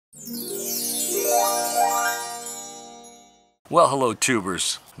Well, hello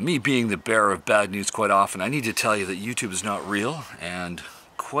tubers. Me being the bearer of bad news quite often, I need to tell you that YouTube is not real, and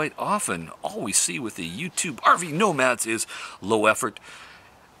quite often all we see with the YouTube RV nomads is low effort,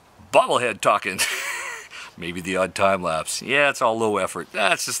 bobblehead talking, maybe the odd time lapse. Yeah, it's all low effort.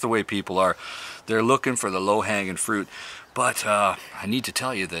 That's just the way people are. They're looking for the low hanging fruit. But I need to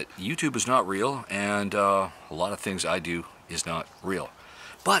tell you that YouTube is not real, and a lot of things I do is not real.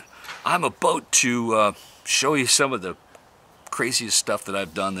 But I'm about to show you some of the craziest stuff that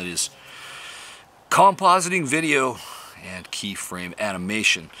I've done that is compositing video and keyframe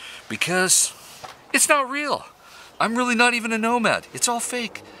animation, because it's not real. I'm really not even a nomad. It's all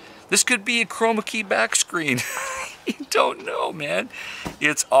fake. This could be a chroma key back screen. You don't know, man.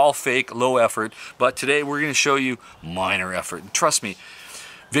 It's all fake, low effort. But today we're going to show you minor effort. And trust me,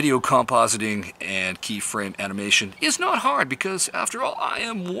 video compositing and keyframe animation is not hard, because after all, I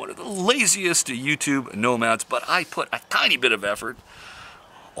am one of the laziest YouTube nomads, but I put a tiny bit of effort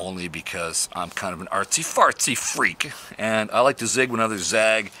only because I'm kind of an artsy-fartsy freak, and I like to zig when others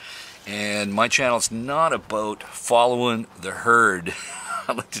zag, and my channel is not about following the herd.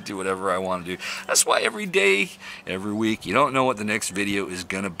 I like to do whatever I want to do. That's why every day, every week, you don't know what the next video is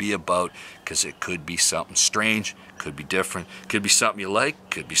going to be about, because it could be something strange, could be different, could be something you like,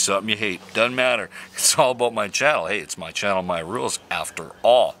 could be something you hate. Doesn't matter. It's all about my channel. Hey, it's my channel, my rules, after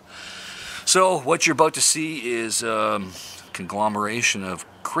all. So what you're about to see is a conglomeration of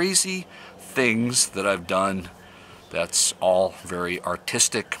crazy things that I've done that's all very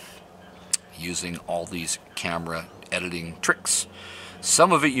artistic, using all these camera editing tricks.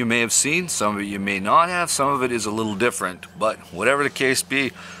 Some of it you may have seen, some of it you may not have, some of it is a little different, but whatever the case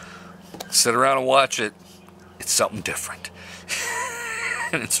be, sit around and watch it. It's something different.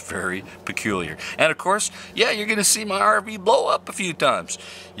 And it's very peculiar. And of course, yeah, you're going to see my RV blow up a few times.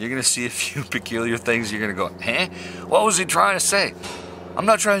 You're going to see a few peculiar things. You're going to go, huh? What was he trying to say? I'm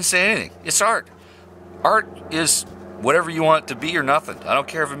not trying to say anything. It's art. Art is whatever you want it to be or nothing. I don't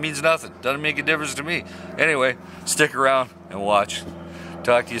care if it means nothing. Doesn't make a difference to me. Anyway, stick around and watch.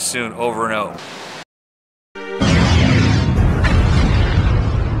 Talk to you soon. Over and out.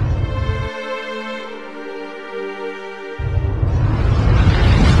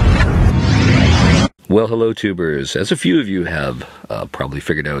 Well, hello tubers. As a few of you have probably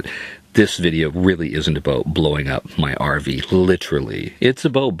figured out, this video really isn't about blowing up my RV, literally. It's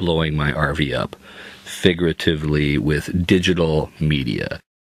about blowing my RV up, figuratively, with digital media.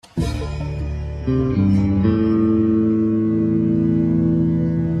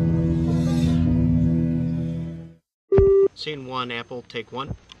 Scene 1, Apple, take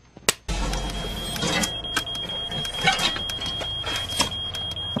 1.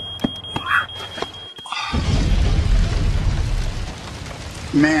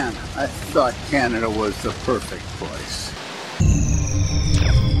 Man, I thought Canada was the perfect place.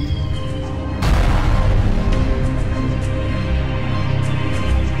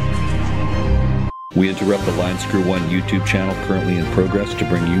 We interrupt the Line Screw 1 YouTube channel currently in progress to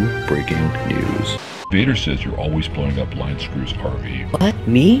bring you breaking news. Vader says you're always blowing up Line Screw's RV. What?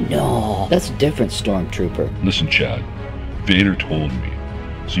 Me? No. That's a different stormtrooper. Listen, Chad. Vader told me,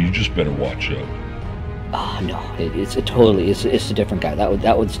 so you just better watch out. Oh no, it's a different guy.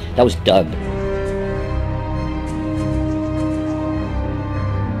 That was Doug.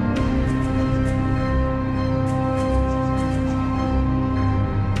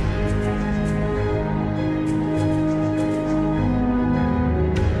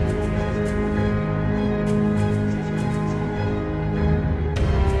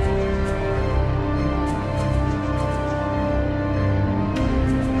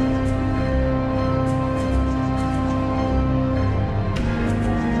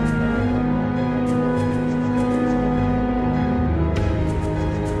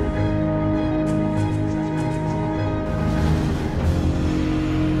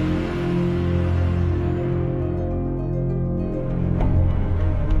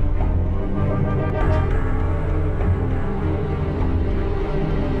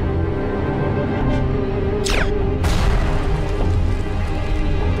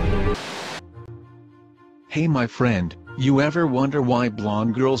 Hey my friend, you ever wonder why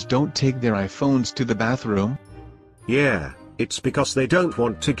blonde girls don't take their iPhones to the bathroom? Yeah, it's because they don't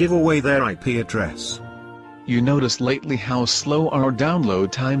want to give away their IP address. You noticed lately how slow our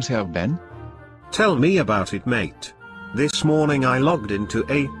download times have been? Tell me about it, mate. This morning I logged into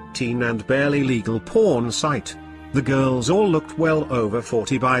a teen and barely legal porn site. The girls all looked well over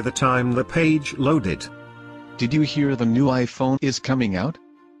 40 by the time the page loaded. Did you hear the new iPhone is coming out?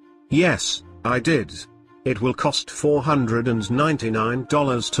 Yes, I did. It will cost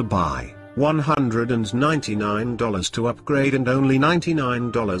 $499 to buy. $199 to upgrade and only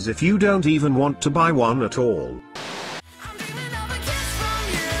 $99 if you don't even want to buy one at all.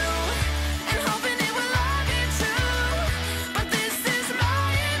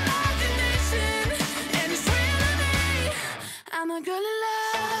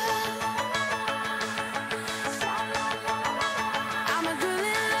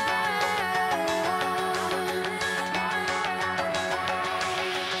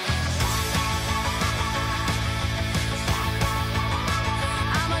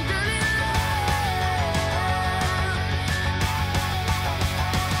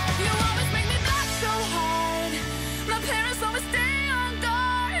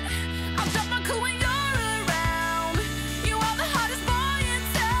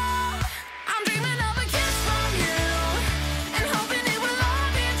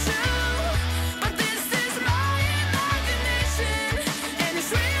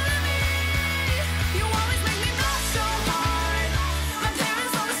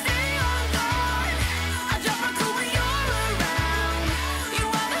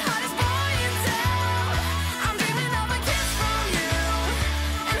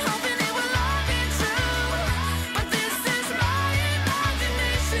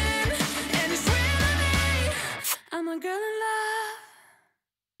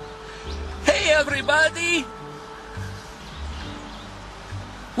 Hey everybody!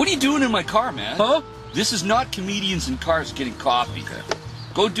 What are you doing in my car, man? Huh? This is not comedians in cars getting coffee.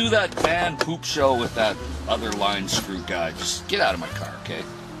 Go do that van poop show with that other line screw guy. Just get out of my car, okay?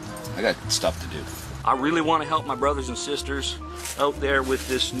 I got stuff to do. I really want to help my brothers and sisters out there with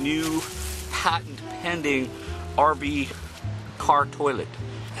this new patent-pending RV car toilet.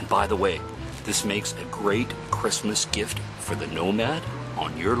 And by the way, this makes a great Christmas gift for the Nomad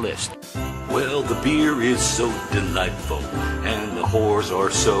on your list. Well, the beer is so delightful, and the whores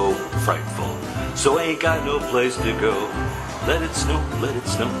are so frightful, so I ain't got no place to go. Let it snow, let it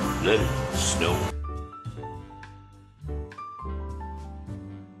snow, let it snow.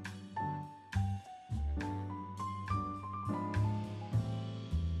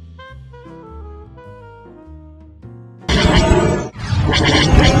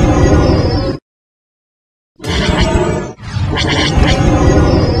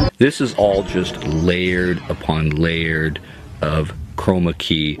 This is all just layered upon layered of chroma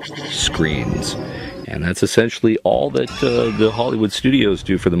key screens. And that's essentially all that the Hollywood studios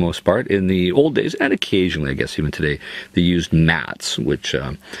do for the most part. In the old days, and occasionally, I guess even today, they used mats, which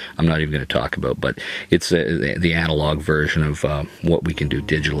I'm not even going to talk about, but it's the analog version of what we can do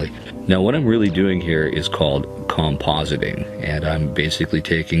digitally. Now, what I'm really doing here is called compositing, and I'm basically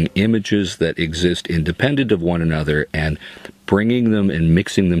taking images that exist independent of one another and bringing them and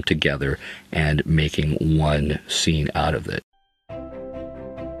mixing them together and making one scene out of it.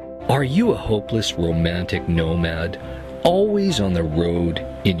 Are you a hopeless romantic nomad, always on the road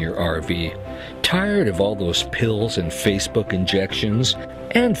in your RV, tired of all those pills and Facebook injections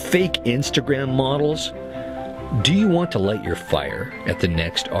and fake Instagram models? Do you want to light your fire at the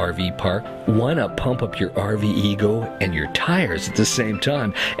next RV park? Why not pump up your RV ego and your tires at the same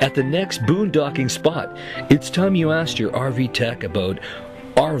time at the next boondocking spot? It's time you asked your RV tech about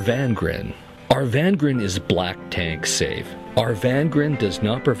Arvangren. Arvangren is black tank safe. Arvangren does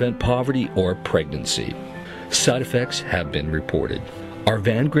not prevent poverty or pregnancy. Side effects have been reported.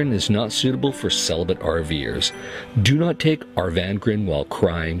 Arvangren is not suitable for celibate RVers. Do not take Arvangren while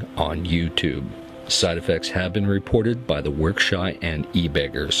crying on YouTube. Side effects have been reported by the work-shy and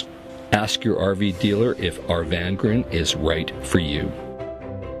e-beggars. Ask your RV dealer if Arvangren is right for you.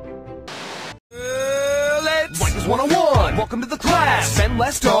 Bikers 101, welcome to the class. Spend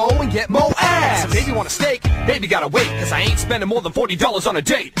less dough and get more ass. If baby want a steak, baby gotta wait, cause I ain't spending more than $40 on a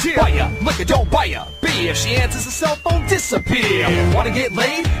date. Buy ya, liquor, don't buy ya. B, if she answers the cell phone, disappear. Wanna get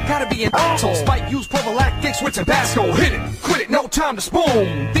laid? Gotta be an asshole. Spike, use prophylactics with Tabasco. Hit it, quit it, no time to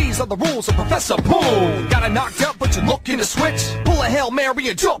spoon. These are the rules of Professor Boom. Got it knocked up, but you're looking to switch. Pull a Hail Mary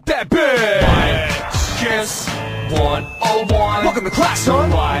and jump that bitch. Like Kiss 101. Welcome to class,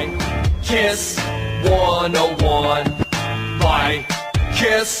 son. Like Kiss 101. Like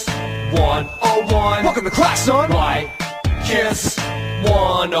Kiss 101. Welcome to class, son. Like Kiss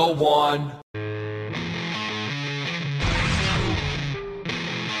 101.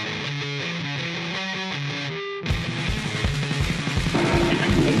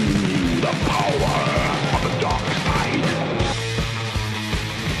 The power of the dark side.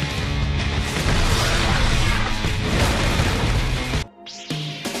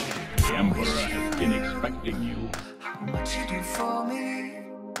 The Emperor has been expecting you. How much you do for me?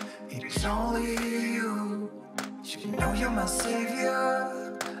 It is only you. You know you're my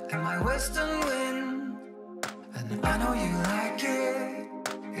savior and my western wind, and I know you like it.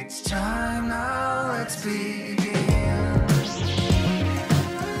 It's time now, let's begin.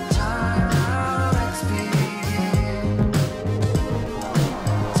 Time now, let's begin.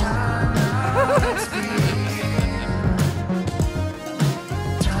 Time now, let's begin.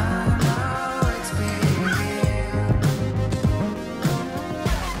 Time now, let's begin.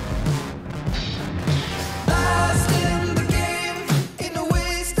 Last in the game, in a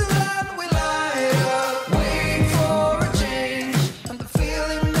wasteland we light up. Wait for a change, and the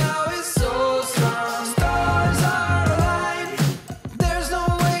feeling now is so strong. Stars are aligned, there's no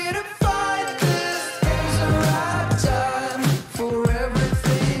way to fight this. There's a right time for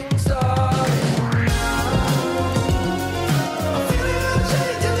everything starting now. I'm feeling a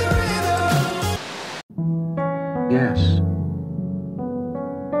change in the rhythm. Yes.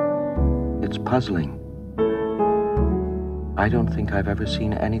 It's puzzling. I don't think I've ever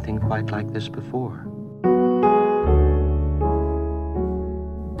seen anything quite like this before.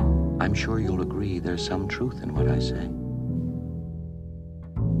 I'm sure you'll agree there's some truth in what I say.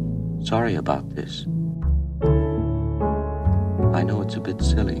 Sorry about this. I know it's a bit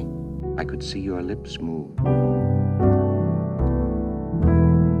silly. I could see your lips move.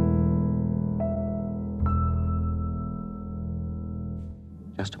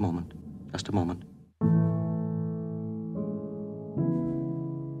 Just a moment. Just a moment.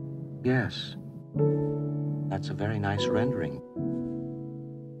 Yes. That's a very nice rendering.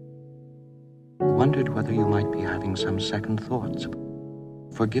 Wondered whether you might be having some second thoughts.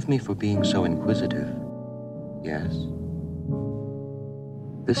 Forgive me for being so inquisitive. Yes?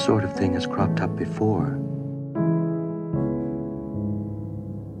 This sort of thing has cropped up before.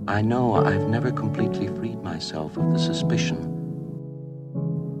 I know I've never completely freed myself of the suspicion.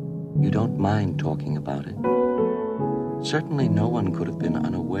 You don't mind talking about it. Certainly no one could have been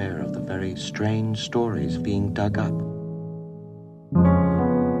unaware of the very strange stories being dug up.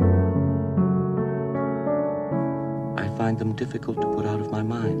 I find them difficult to put out of my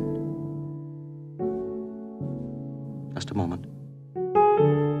mind. Just a moment.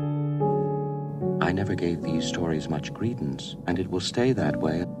 I never gave these stories much credence, and it will stay that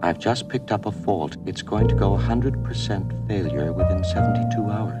way. I've just picked up a fault. It's going to go 100% failure within 72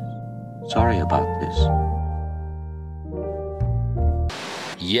 hours. Sorry about this.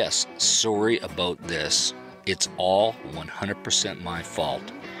 Yes, sorry about this. It's all 100% my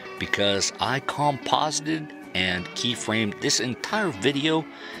fault because I composited and keyframed this entire video,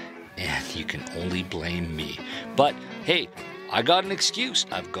 and you can only blame me. But hey, I got an excuse.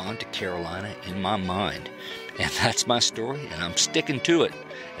 I've gone to Carolina in my mind, and that's my story, and I'm sticking to it.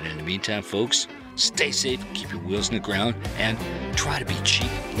 And in the meantime, folks, stay safe, keep your wheels in the ground, and try to be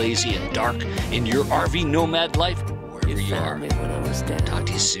cheap, lazy, and dark in your RV nomad life, wherever you are. Talk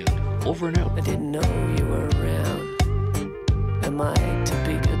to you soon. Over and out. I didn't know you were around. Am I too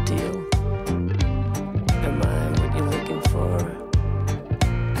big a deal? Am I what you're looking for?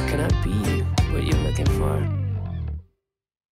 Can I be what you're looking for?